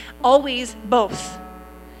living always both.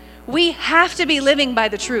 We have to be living by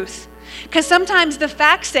the truth. Because sometimes the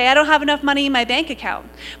facts say, I don't have enough money in my bank account.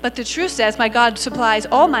 But the truth says, my God supplies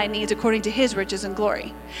all my needs according to his riches and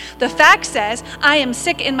glory. The fact says, I am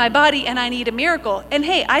sick in my body and I need a miracle. And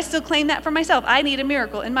hey, I still claim that for myself. I need a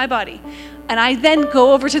miracle in my body. And I then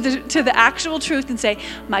go over to the actual truth and say,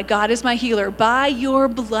 my God is my healer. By your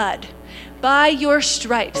blood, by your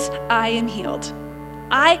stripes, I am healed.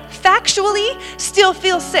 I factually still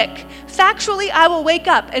feel sick. Factually, I will wake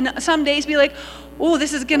up and some days be like, oh,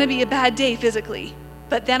 this is going to be a bad day physically.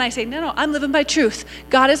 But then I say, no, I'm living by truth.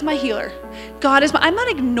 God is my healer. I'm not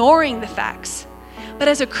ignoring the facts. But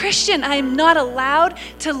as a Christian, I am not allowed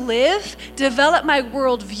to develop my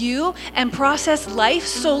worldview, and process life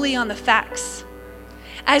solely on the facts.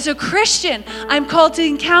 As a Christian, I'm called to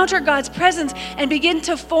encounter God's presence and begin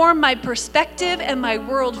to form my perspective and my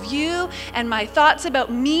worldview and my thoughts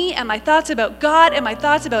about me and my thoughts about God and my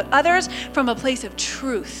thoughts about others from a place of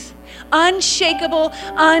truth. Unshakable,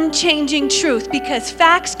 unchanging truth, because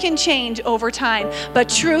facts can change over time, but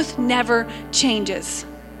truth never changes.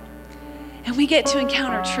 And we get to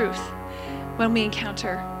encounter truth when we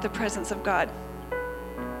encounter the presence of God.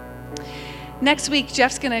 Next week,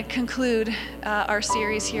 Jeff's going to conclude our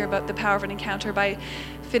series here about the power of an encounter by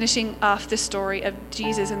finishing off the story of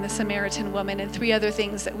Jesus and the Samaritan woman and 3 other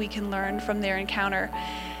things that we can learn from their encounter.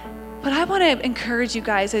 But I want to encourage you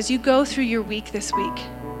guys as you go through your week this week,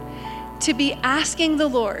 to be asking the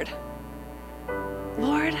Lord,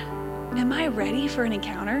 Lord, am I ready for an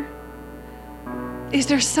encounter? Is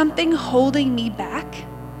there something holding me back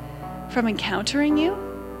from encountering you?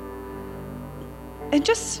 And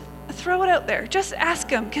just throw it out there. Just ask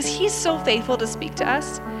him, because he's so faithful to speak to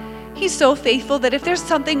us. He's so faithful that if there's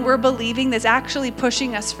something we're believing that's actually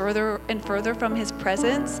pushing us further and further from his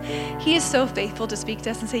presence, he is so faithful to speak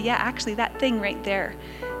to us and say, yeah, actually that thing right there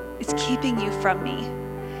is keeping you from me.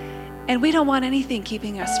 And we don't want anything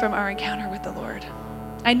keeping us from our encounter with the Lord.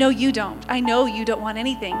 I know you don't. I know you don't want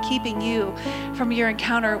anything keeping you from your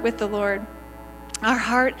encounter with the Lord. Our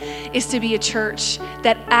heart is to be a church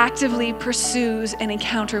that actively pursues an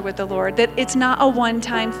encounter with the Lord, that it's not a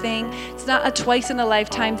one-time thing, it's not a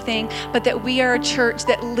twice-in-a-lifetime thing, but that we are a church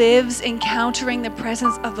that lives encountering the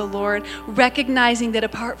presence of the Lord, recognizing that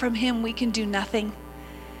apart from him, we can do nothing.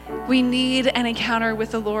 We need an encounter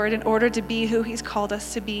with the Lord in order to be who he's called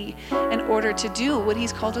us to be, in order to do what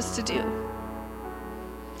he's called us to do.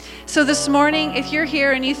 So this morning, if you're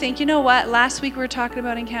here and you think, you know what, last week we were talking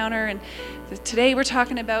about encounter, and today we're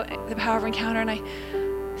talking about the power of encounter, and I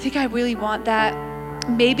think I really want that.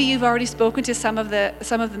 Maybe you've already spoken to some of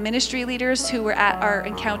the ministry leaders who were at our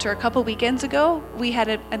encounter a couple weekends ago. We had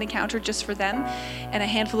an encounter just for them, and a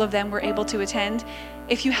handful of them were able to attend.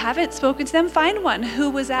 If you haven't spoken to them, find one who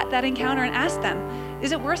was at that encounter and ask them,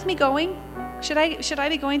 is it worth me going? Should I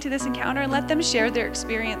be going to this encounter? And let them share their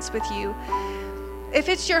experience with you. If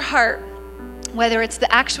it's your heart, whether it's the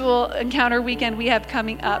actual encounter weekend we have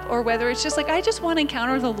coming up, or whether it's just like, I just want to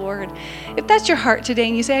encounter the Lord. If that's your heart today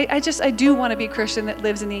and you say, I do want to be a Christian that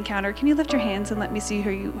lives in the encounter, can you lift your hands and let me see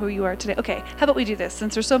who you are today? Okay, how about we do this?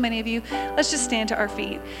 Since there's so many of you, let's just stand to our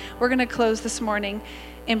feet. We're going to close this morning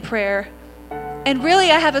in prayer. And really,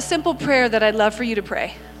 I have a simple prayer that I'd love for you to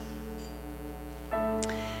pray.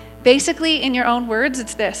 Basically, in your own words,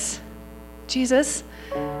 it's this: Jesus,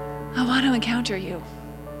 I want to encounter you.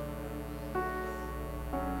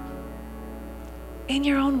 In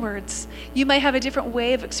your own words. You might have a different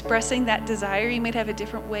way of expressing that desire. You might have a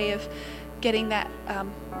different way of getting that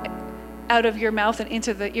out of your mouth and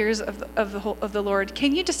into the ears of the Lord.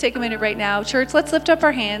 Can you just take a minute right now? Church, let's lift up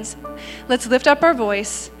our hands. Let's lift up our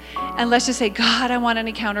voice. And let's just say, God, I want an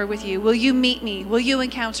encounter with you. Will you meet me? Will you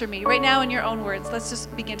encounter me? Right now in your own words, let's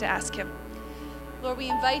just begin to ask him. Lord, we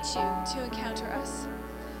invite you to encounter us.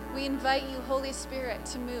 We invite you, Holy Spirit,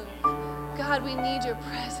 to move. God, we need your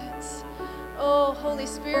presence. Oh, Holy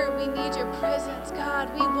Spirit, we need your presence.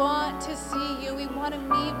 God, we want to see you. We want to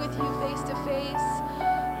meet with you face to face.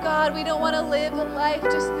 God, we don't want to live a life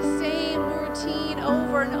just the same routine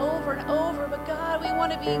over and over and over. But God, we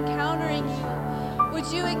want to be encountering you. Would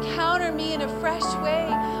you encounter me in a fresh way?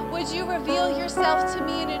 Would you reveal yourself to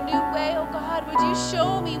me in a new way? Oh God, would you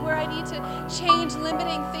show me where I need to change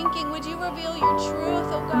limiting thinking? Would you reveal your truth,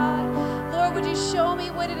 oh God? Lord, would you show me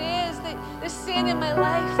what it is, the sin in my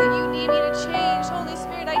life that you need me to change? Holy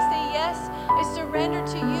Spirit, I say yes. I surrender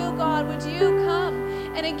to you, God. Would you come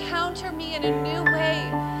and encounter me in a new way,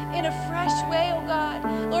 in a fresh way, oh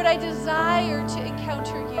God? Lord, I desire to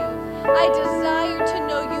encounter you. I desire to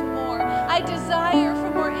know you more. I desire for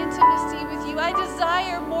more intimacy with you. I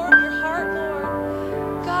desire more of your heart,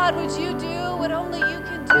 Lord. God, would you do what only you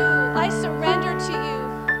can do? I surrender to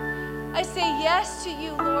you. I say yes to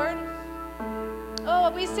you, Lord.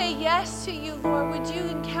 Oh, we say yes to you, Lord. Would you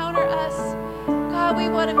encounter us? God, we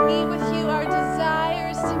want to meet with you. Our desire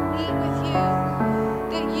is to meet with you.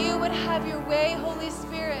 That you would have your way, Holy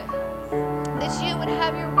Spirit. That you would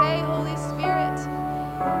have your way, Holy Spirit.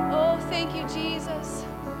 Oh, thank you, Jesus.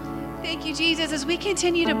 Thank you, Jesus. As we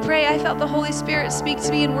continue to pray, I felt the Holy Spirit speak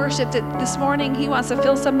to me in worship that this morning he wants to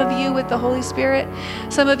fill some of you with the Holy Spirit.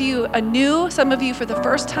 Some of you anew, some of you for the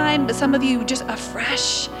first time, but some of you just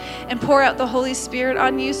afresh, and pour out the Holy Spirit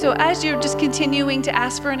on you. So as you're just continuing to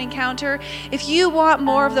ask for an encounter, if you want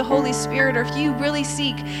more of the Holy Spirit, or if you really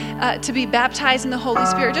seek to be baptized in the Holy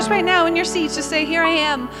Spirit, just right now in your seats, just say, here I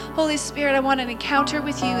am, Holy Spirit, I want an encounter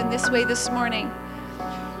with you in this way this morning.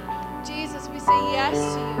 Jesus, we say yes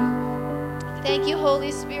to you. Thank you,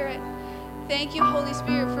 Holy Spirit. Thank you, Holy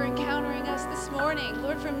Spirit, for encountering us this morning.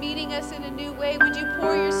 Lord, for meeting us in a new way. Would you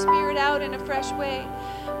pour your Spirit out in a fresh way?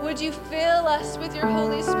 Would you fill us with your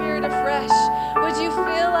Holy Spirit afresh? Would you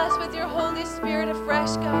fill us with your Holy Spirit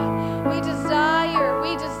afresh, God? We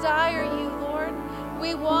desire you, Lord.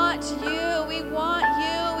 We want you. We want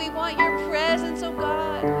you. We want your presence, oh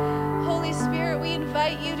God. Holy Spirit, we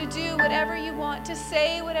invite you to do whatever you want, to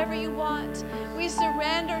say whatever you want. We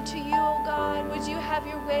surrender to you, oh God. Would you have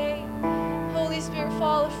your way? Holy Spirit,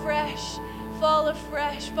 fall afresh. fall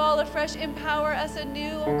afresh, empower us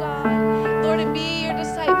anew, oh God. Lord, to be your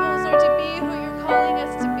disciples, Lord, to be who you're calling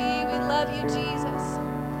us to be. We love you, Jesus.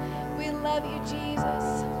 We love you,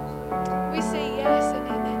 Jesus. We say yes and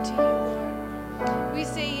amen to you, Lord. We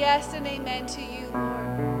say yes and amen to you,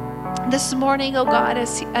 Lord. This morning, oh God,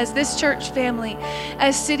 as this church family,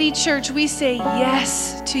 as City Church, we say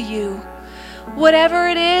yes to you. Whatever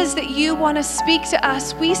it is that you want to speak to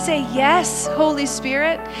us, we say yes, Holy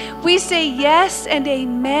Spirit. We say yes and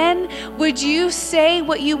amen. Would you say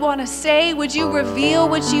what you want to say? Would you reveal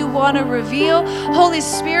what you want to reveal? Holy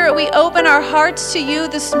Spirit, we open our hearts to you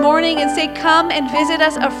this morning and say, come and visit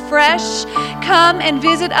us afresh. Come and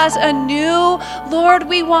visit us anew. Lord,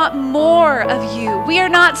 we want more of you. We are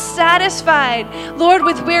not satisfied, Lord,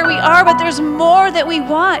 with where we are, but there's more that we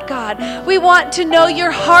want, God. We want to know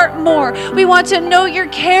your heart more. We want to know your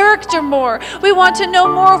character more. We want to know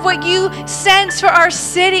more of what you sense for our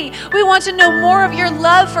city. We want to know more of your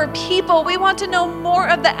love for people. We want to know more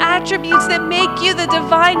of the attributes that make you the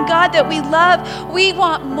divine God that we love. We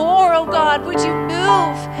want more, oh God. Would you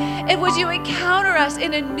move? And would you encounter us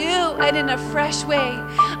in a new and in a fresh way?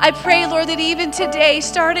 I pray, Lord, that even today,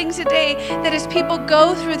 starting today, that as people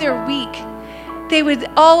go through their week, they would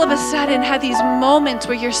all of a sudden have these moments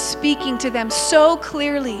where you're speaking to them so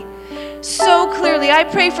clearly. So clearly. I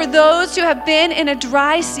pray for those who have been in a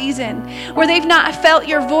dry season where they've not felt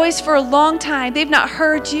your voice for a long time. They've not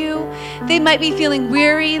heard you. They might be feeling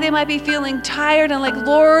weary. They might be feeling tired and like,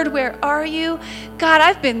 Lord, where are you? God,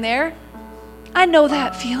 I've been there. I know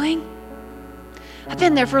that feeling. I've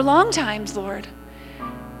been there for long times, Lord.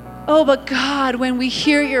 Oh, but God, when we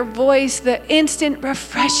hear your voice, the instant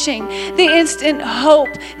refreshing, the instant hope,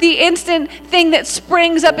 the instant thing that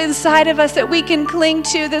springs up inside of us that we can cling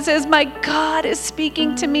to that says, my God is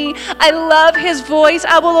speaking to me. I love his voice.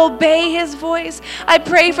 I will obey his voice. I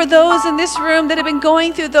pray for those in this room that have been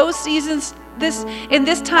going through those seasons in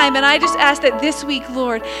this time, and I just ask that this week,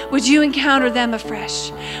 Lord, would you encounter them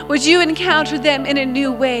afresh? Would you encounter them in a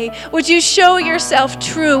new way? Would you show yourself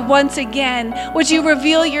true once again? Would you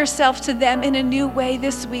reveal yourself to them in a new way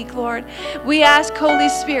this week, Lord? We ask, Holy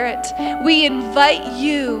Spirit, we invite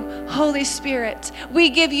you, Holy Spirit.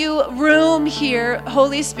 We give you room here,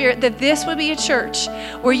 Holy Spirit, that this would be a church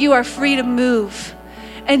where you are free to move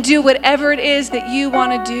and do whatever it is that you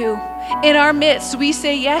want to do. In our midst, we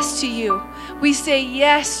say yes to you. We say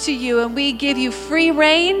yes to you, and we give you free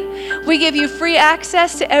reign. We give you free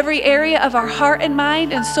access to every area of our heart and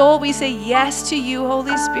mind and soul. We say yes to you,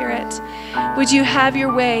 Holy Spirit. Would you have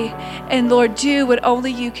your way? And Lord, do what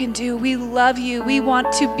only you can do. We love you. We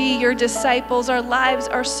want to be your disciples. Our lives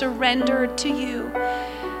are surrendered to you.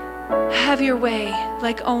 Have your way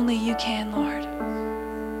like only you can, Lord.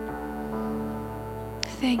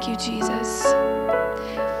 Thank you, Jesus.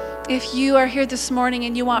 If you are here this morning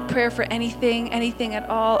and you want prayer for anything at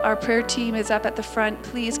all, our prayer team is up at the front.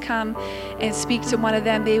 Please come and speak to one of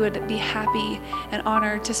them. They would be happy and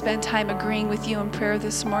honored to spend time agreeing with you in prayer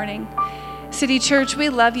this morning. City Church, we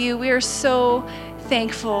love you. We are so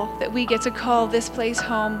thankful that we get to call this place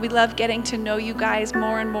home. We love getting to know you guys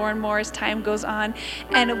more and more and more as time goes on.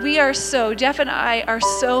 And Jeff and I are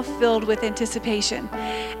so filled with anticipation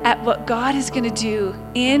at what God is going to do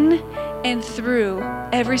in and through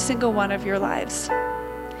every single one of your lives.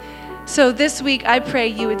 So this week, I pray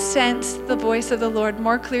you would sense the voice of the Lord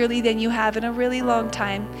more clearly than you have in a really long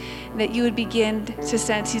time, and that you would begin to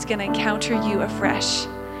sense he's going to encounter you afresh.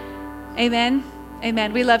 Amen.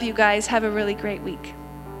 Amen. We love you guys. Have a really great week.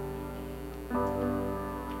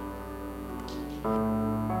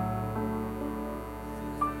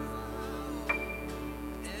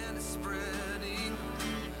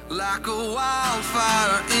 Like a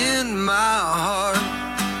wildfire in my heart,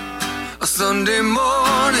 a Sunday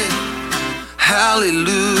morning,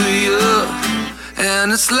 hallelujah,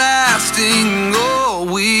 and it's lasting all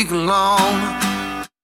week long.